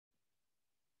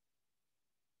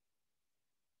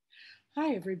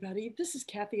Hi, everybody. This is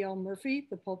Kathy L. Murphy,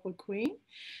 the Pulpwood Queen,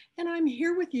 and I'm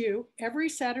here with you every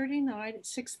Saturday night at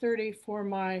 6:30 for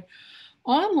my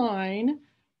online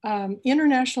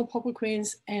International Pulpwood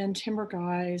Queens and Timber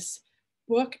Guys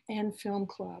book and film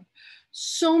club.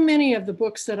 So many of the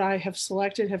books that I have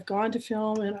selected have gone to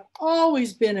film, and I've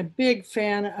always been a big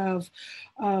fan of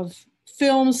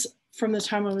films from the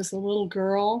time I was a little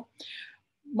girl.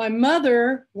 My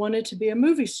mother wanted to be a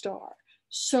movie star.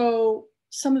 So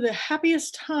some of the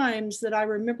happiest times that I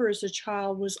remember as a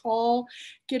child was all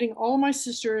getting all my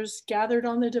sisters gathered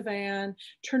on the divan,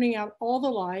 turning out all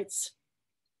the lights,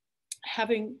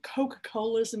 having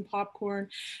Coca-Colas and popcorn,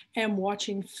 and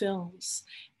watching films.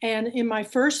 And in my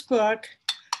first book,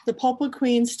 The Pulpwood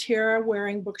Queen's Tiara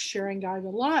Wearing Book Sharing Guide to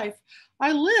Life,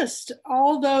 I list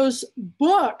all those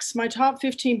books, my top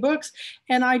 15 books,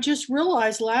 and I just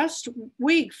realized last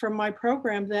week from my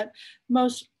program that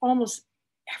almost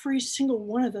every single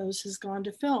one of those has gone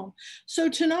to film. So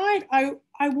tonight I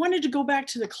wanted to go back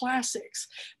to the classics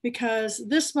because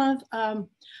this month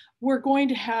we're going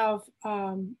to have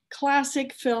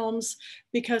classic films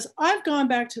because I've gone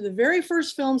back to the very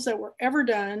first films that were ever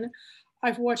done.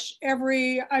 I've watched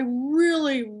I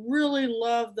really, really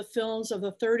love the films of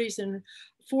the 30s and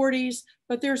 40s,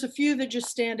 but there's a few that just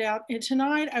stand out. And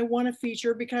tonight I want to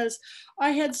feature because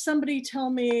I had somebody tell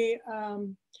me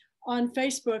on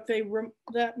Facebook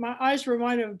that my eyes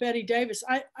reminded of Bette Davis.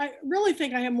 I really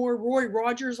think I have more Roy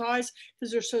Rogers eyes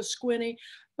because they're so squinty,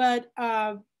 but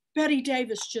Bette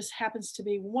Davis just happens to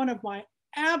be one of my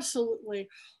absolutely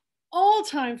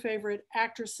all-time favorite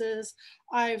actresses.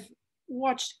 I've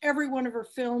watched every one of her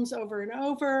films over and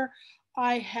over.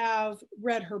 I have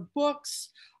read her books.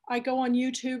 I go on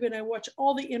YouTube and I watch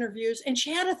all the interviews. And she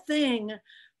had a thing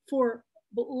for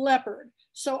leopard.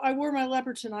 So I wore my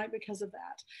leopard tonight because of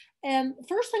that. And the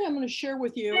first thing I'm going to share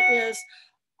with you is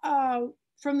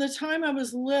from the time I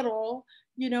was little,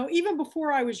 even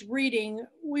before I was reading,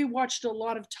 we watched a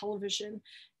lot of television.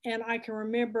 And I can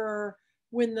remember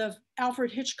when the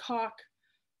Alfred Hitchcock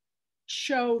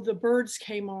show The Birds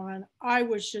came on, I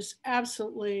was just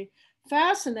absolutely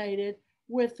fascinated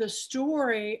with the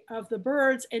story of the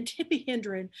birds and Tippi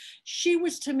Hedren. She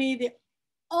was to me the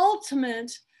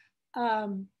ultimate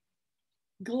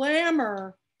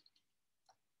glamour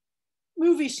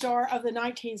movie star of the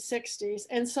 1960s.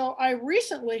 And so I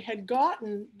recently had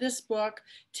gotten this book,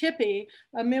 Tippi,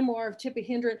 a memoir of Tippi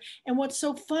Hedren. And what's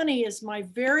so funny is my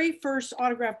very first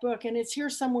autographed book, and it's here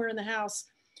somewhere in the house,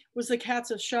 was The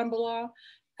Cats of Shambhala.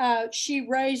 She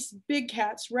raised big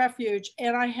cats, refuge,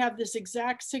 and I have this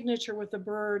exact signature with the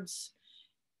birds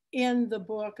in the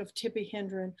book of Tippi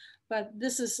Hedren. But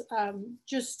this is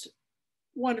just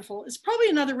wonderful. It's probably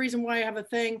another reason why I have a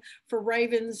thing for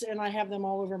ravens and I have them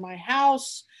all over my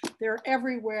house. They're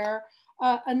everywhere.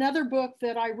 Another book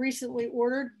that I recently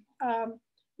ordered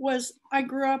was I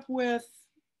grew up with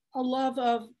a love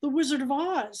of The Wizard of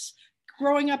Oz.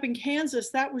 Growing up in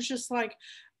Kansas, that was just like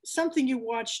something you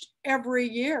watched every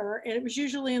year, and it was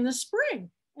usually in the spring.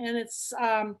 And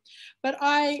but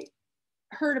I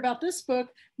heard about this book,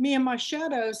 Me and My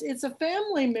Shadows. It's a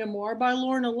family memoir by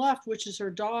Lorna Luft, which is her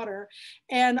daughter.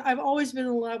 And I've always been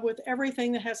in love with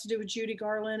everything that has to do with Judy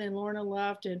Garland and Lorna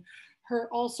Luft and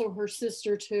also her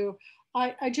sister too.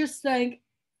 I just think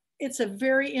it's a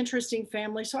very interesting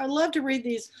family. So I love to read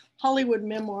these Hollywood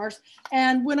memoirs.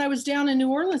 And when I was down in New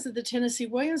Orleans at the Tennessee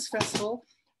Williams Festival,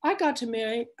 I got to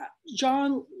meet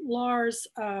John Lahr's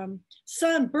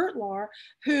son, Bert Lahr,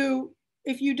 who,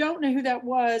 if you don't know who that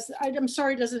was, I'm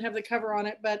sorry it doesn't have the cover on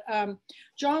it, but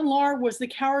John Lahr was the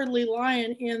Cowardly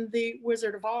Lion in The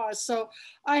Wizard of Oz. So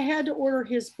I had to order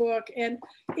his book, and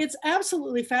it's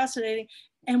absolutely fascinating.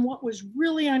 And what was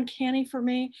really uncanny for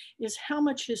me is how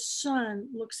much his son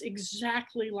looks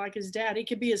exactly like his dad. He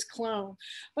could be his clone.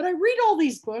 But I read all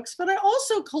these books, but I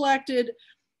also collected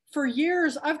for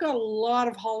years. I've got a lot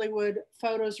of Hollywood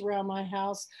photos around my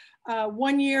house.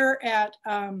 One year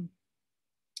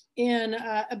in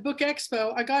a book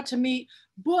expo, I got to meet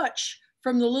Butch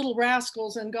from the Little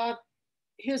Rascals and got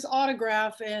his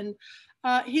autograph. And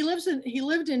he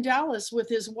lived in Dallas with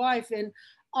his wife. And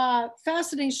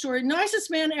fascinating story,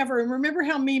 nicest man ever. And remember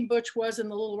how mean Butch was in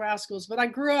the Little Rascals. But I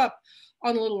grew up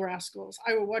on Little Rascals.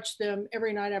 I would watch them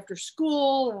every night after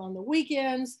school and on the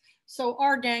weekends. So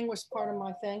our gang was part of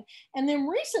my thing. And then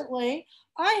recently,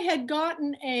 I had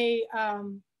gotten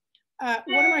one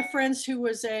of my friends who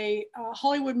was a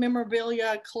Hollywood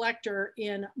memorabilia collector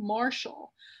in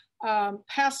Marshall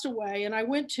passed away, and I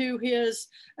went to his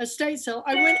estate sale.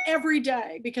 I went every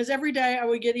day because every day I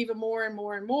would get even more and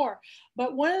more and more.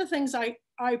 But one of the things I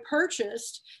I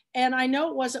purchased, and I know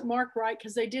it wasn't marked right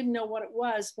because they didn't know what it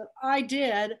was, but I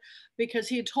did because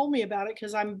he had told me about it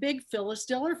because I'm a big Phyllis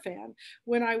Diller fan.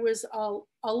 When I was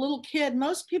a little kid,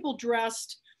 most people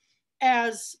dressed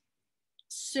as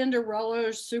Cinderella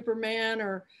or Superman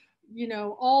or, you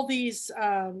know, all these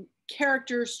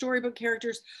characters, storybook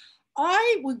characters.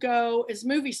 I would go as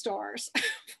movie stars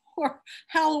for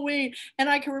Halloween. And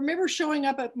I can remember showing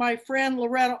up at my friend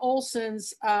Loretta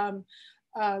Olson's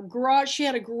garage. She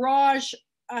had a garage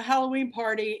Halloween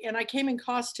party, and I came in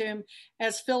costume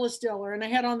as Phyllis Diller. And I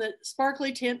had on the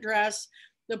sparkly tent dress,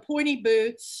 the pointy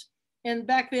boots. And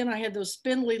back then I had those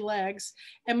spindly legs.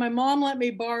 And my mom let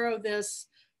me borrow this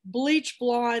bleach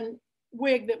blonde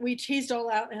wig that we teased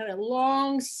all out, and had a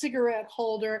long cigarette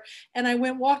holder. And I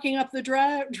went walking up the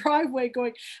driveway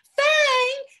going,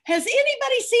 Fang, has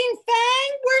anybody seen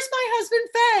Fang? Where's my husband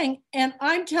Fang? And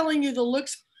I'm telling you, the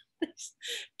looks on these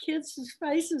kids'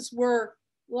 faces were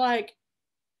like,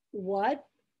 what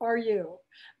are you?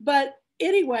 But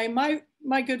anyway, my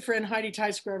good friend Heidi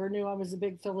Tysgraver knew I was a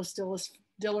big Phyllis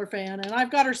Diller fan, and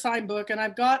I've got her signed book, and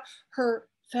I've got her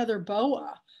feather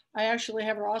boa. I actually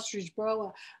have her ostrich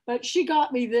boa, but she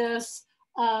got me this.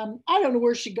 I don't know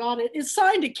where she got it. It's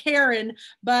signed to Karen,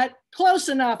 but close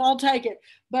enough. I'll take it.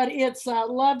 But it's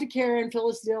love to Karen,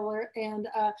 Phyllis Diller. And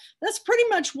that's pretty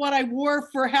much what I wore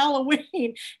for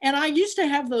Halloween. And I used to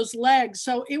have those legs,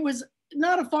 so it was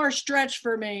not a far stretch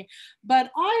for me.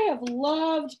 But I have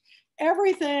loved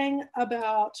everything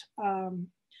about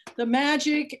the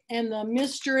magic and the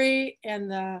mystery and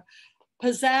the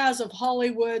pizzazz of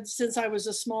Hollywood since I was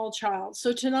a small child.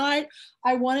 So tonight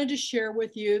I wanted to share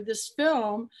with you this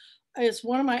film. It's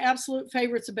one of my absolute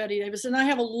favorites of Bette Davis, and I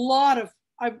have a lot of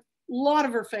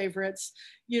her favorites.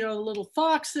 You know, the Little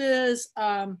Foxes.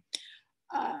 The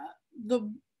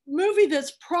movie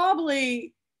that's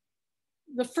probably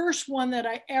the first one that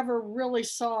I ever really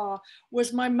saw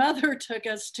was my mother took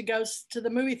us to go to the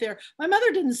movie theater. My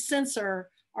mother didn't censor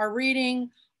our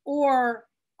reading or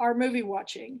our movie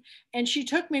watching. And she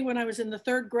took me when I was in the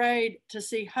 3rd grade to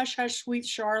see Hush, Hush, Sweet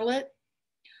Charlotte.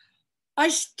 I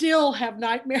still have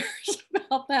nightmares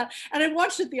about that. And I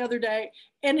watched it the other day,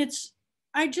 and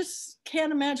I just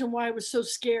can't imagine why I was so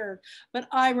scared. But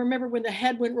I remember when the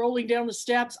head went rolling down the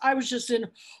steps, I was just in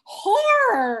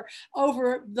horror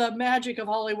over the magic of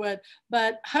Hollywood.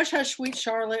 But Hush, Hush, Sweet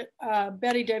Charlotte,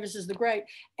 Bette Davis is the great.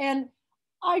 And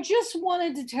I just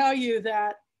wanted to tell you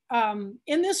that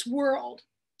in this world,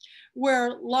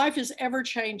 where life is ever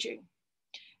changing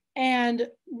and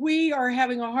we are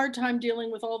having a hard time dealing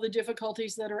with all the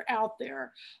difficulties that are out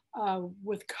there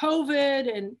with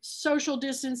COVID and social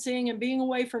distancing and being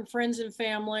away from friends and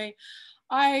family.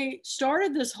 I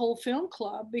started this whole film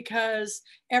club because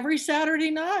every Saturday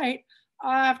night,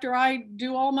 after I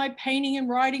do all my painting and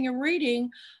writing and reading,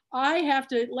 I have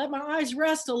to let my eyes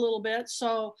rest a little bit.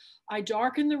 So I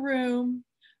darken the room,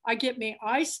 I get me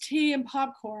iced tea and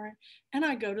popcorn, and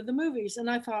I go to the movies. And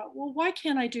I thought, well, why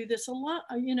can't I do this alone,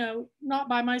 you know, not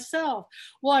by myself?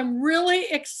 Well, I'm really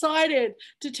excited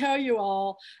to tell you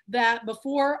all that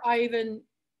before I even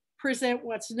present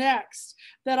what's next,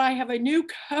 that I have a new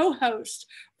co-host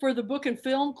for the Book and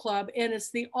Film Club, and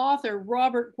it's the author,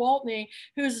 Robert Gwaltney,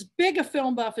 who's as big a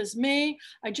film buff as me.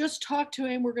 I just talked to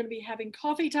him. We're going to be having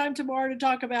coffee time tomorrow to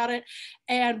talk about it,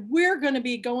 and we're going to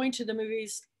be going to the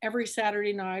movies every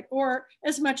Saturday night, or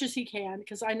as much as he can,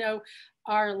 because I know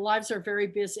our lives are very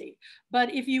busy.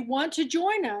 But if you want to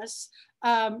join us,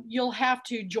 you'll have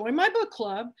to join my book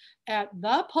club at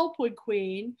The Pulpwood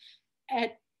Queen.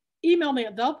 Email me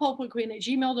at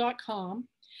thepulpwoodqueen@gmail.com,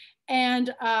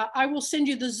 and I will send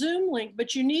you the Zoom link,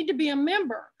 but you need to be a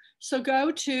member. So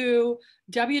go to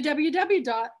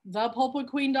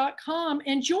www.thepulpwoodqueen.com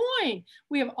and join.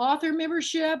 We have author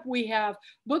membership, we have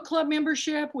book club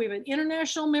membership, we have an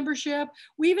international membership,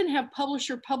 we even have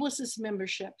publicist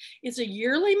membership. It's a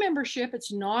yearly membership,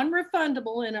 it's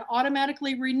non-refundable, and it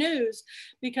automatically renews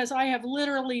because I have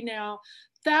literally now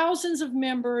thousands of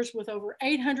members with over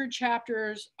 800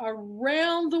 chapters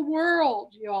around the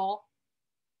world, y'all.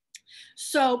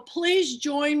 So please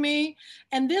join me.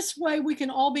 And this way we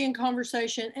can all be in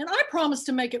conversation. And I promise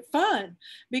to make it fun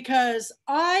because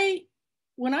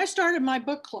when I started my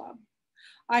book club,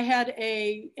 I had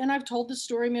and I've told this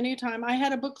story many a time, I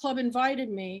had a book club invited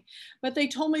me, but they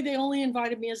told me they only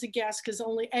invited me as a guest because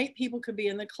only 8 people could be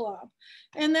in the club.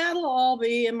 And that'll all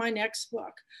be in my next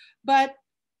book. But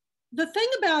the thing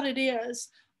about it is,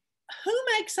 who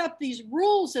makes up these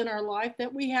rules in our life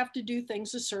that we have to do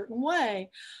things a certain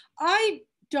way? I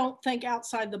don't think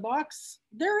outside the box.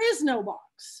 There is no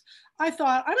box. I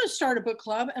thought, I'm going to start a book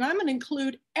club and I'm going to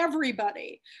include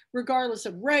everybody, regardless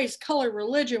of race, color,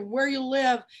 religion, where you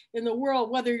live in the world,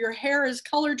 whether your hair is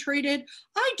color treated.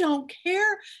 I don't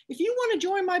care. If you want to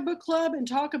join my book club and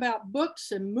talk about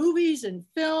books and movies and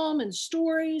film and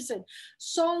stories and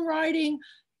songwriting,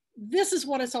 this is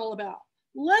what it's all about.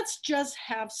 Let's just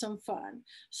have some fun.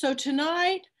 So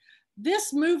tonight,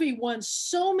 this movie won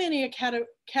so many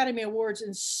Academy Awards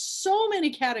in so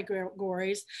many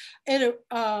categories. It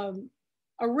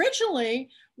originally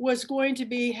was going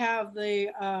to have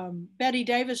the Bette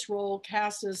Davis role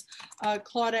cast as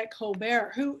Claudette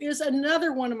Colbert, who is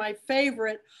another one of my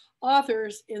favorite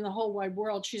authors in the whole wide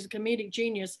world. She's a comedic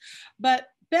genius. But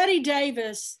Bette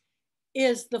Davis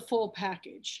is the full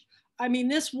package. I mean,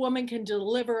 this woman can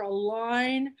deliver a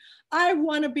line. I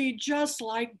want to be just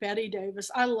like Bette Davis.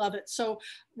 I love it. So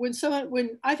when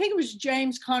I think it was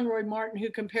James Conroy Martin who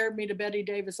compared me to Bette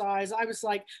Davis eyes, I was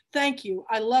like, thank you.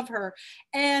 I love her.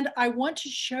 And I want to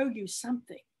show you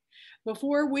something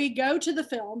before we go to the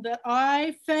film that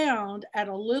I found at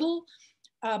a little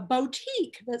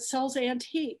boutique that sells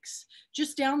antiques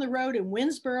just down the road in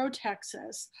Winsboro,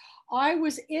 Texas. I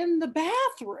was in the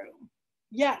bathroom.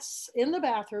 Yes, in the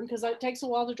bathroom, because it takes a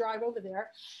while to drive over there.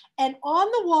 And on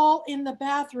the wall in the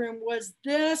bathroom was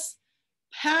this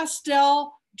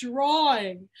pastel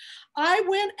drawing. I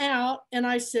went out and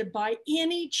I said, by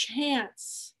any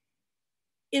chance,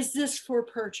 is this for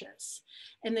purchase?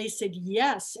 And they said,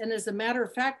 yes. And as a matter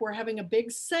of fact, we're having a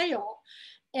big sale.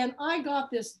 And I got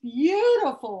this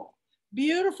beautiful,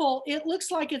 beautiful, it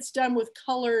looks like it's done with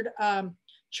colored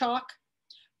chalk.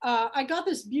 I got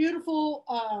this beautiful,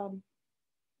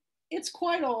 it's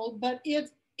quite old, but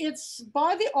it's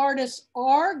by the artist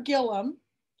R. Gillum.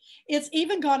 It's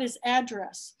even got his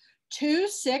address,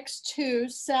 262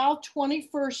 South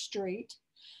 21st Street,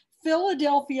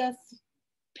 Philadelphia,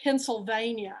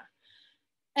 Pennsylvania.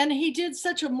 And he did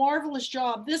such a marvelous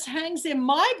job. This hangs in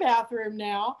my bathroom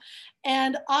now,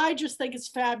 and I just think it's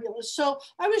fabulous. So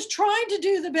I was trying to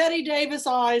do the Bette Davis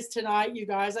eyes tonight, you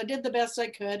guys. I did the best I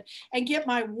could and get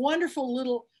my wonderful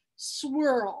little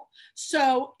swirl.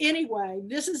 So anyway,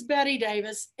 this is Bette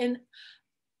Davis, and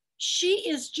she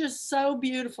is just so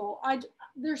beautiful.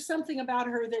 There's something about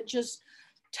her that just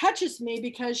touches me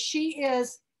because she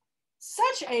was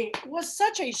such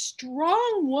a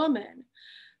strong woman,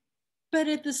 but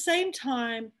at the same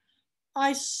time,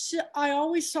 I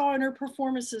always saw in her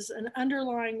performances an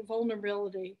underlying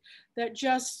vulnerability that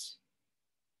just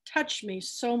touched me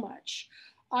so much.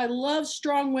 I love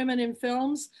strong women in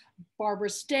films. Barbara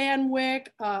Stanwyck,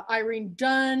 Irene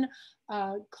Dunne,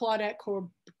 Claudette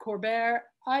Colbert.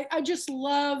 I just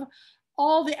love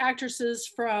all the actresses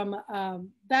from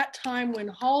that time when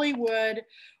Hollywood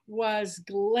was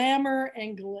glamour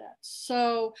and glitz.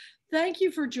 So thank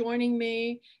you for joining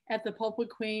me at the Pulpwood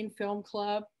Queen Film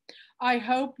Club. I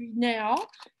hope now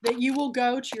that you will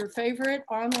go to your favorite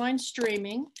online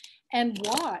streaming and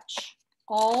watch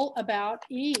All About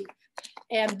Eve.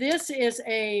 And this is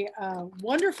a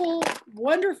wonderful,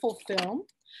 wonderful film.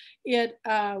 It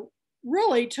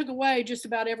really took away just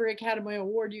about every Academy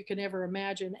Award you can ever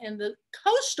imagine. And the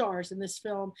co-stars in this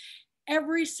film,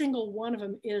 every single one of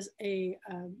them is a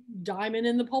diamond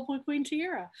in the Pulpwood Queen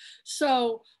tiara.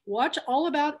 So watch All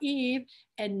About Eve.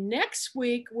 And next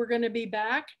week, we're going to be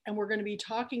back and we're going to be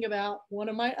talking about one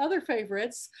of my other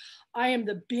favorites. I am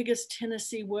the biggest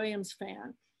Tennessee Williams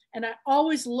fan. And I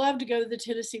always love to go to the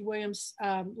Tennessee Williams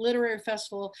Literary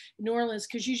Festival in New Orleans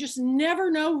because you just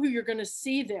never know who you're going to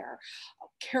see there.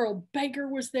 Carol Baker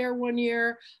was there one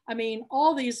year. I mean,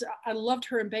 all these, I loved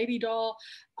her in Baby Doll.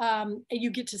 And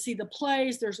you get to see the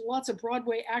plays. There's lots of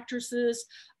Broadway actresses.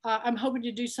 I'm hoping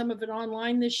to do some of it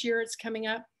online this year. It's coming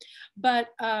up. But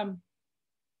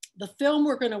the film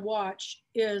we're going to watch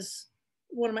is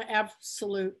one of my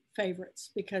absolute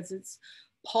favorites because it's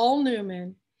Paul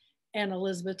Newman and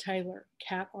Elizabeth Taylor,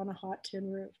 Cat on a Hot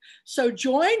Tin Roof. So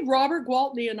join Robert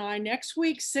Gwaltney and I next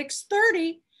week,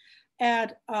 6:30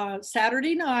 at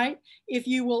Saturday night. If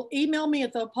you will email me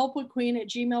at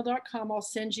thepulpwoodqueen@gmail.com, I'll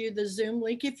send you the Zoom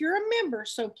link if you're a member.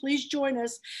 So please join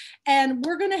us. And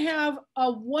we're going to have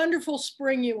a wonderful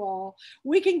spring, you all.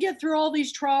 We can get through all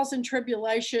these trials and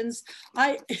tribulations.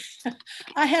 I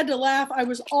had to laugh. I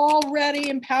was all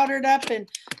ready and powdered up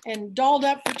and dolled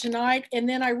up for tonight. And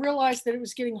then I realized that it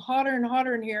was getting hotter and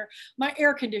hotter in here. My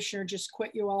air conditioner just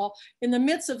quit, you all. In the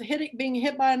midst of being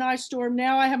hit by an ice storm,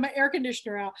 now I have my air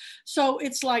conditioner out. So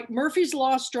it's like Murphy's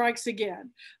Law strikes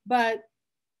again, but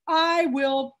I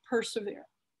will persevere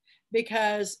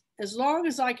because as long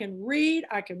as I can read,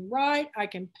 I can write, I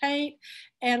can paint,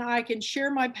 and I can share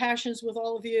my passions with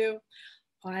all of you,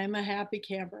 I am a happy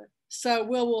camper. So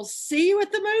we'll see you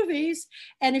at the movies.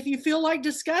 And if you feel like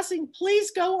discussing,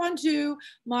 please go onto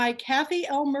my Kathy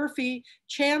L. Murphy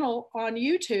channel on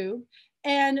YouTube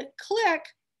and click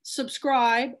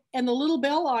subscribe and the little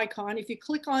bell icon. If you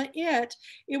click on it,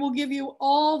 it will give you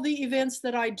all the events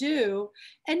that I do,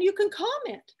 and you can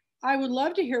comment. I would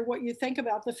love to hear what you think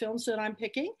about the films that I'm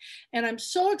picking. And I'm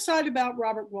so excited about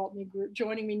Robert Waltney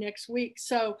joining me next week.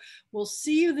 So we'll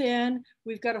see you then.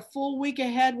 We've got a full week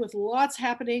ahead with lots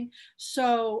happening.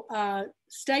 So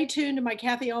stay tuned to my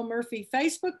Kathy L. Murphy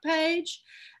Facebook page.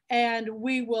 And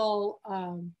we will,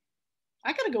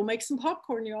 I gotta go make some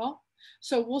popcorn, y'all.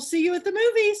 So we'll see you at the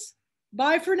movies.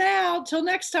 Bye for now. Till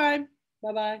next time.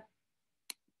 Bye-bye.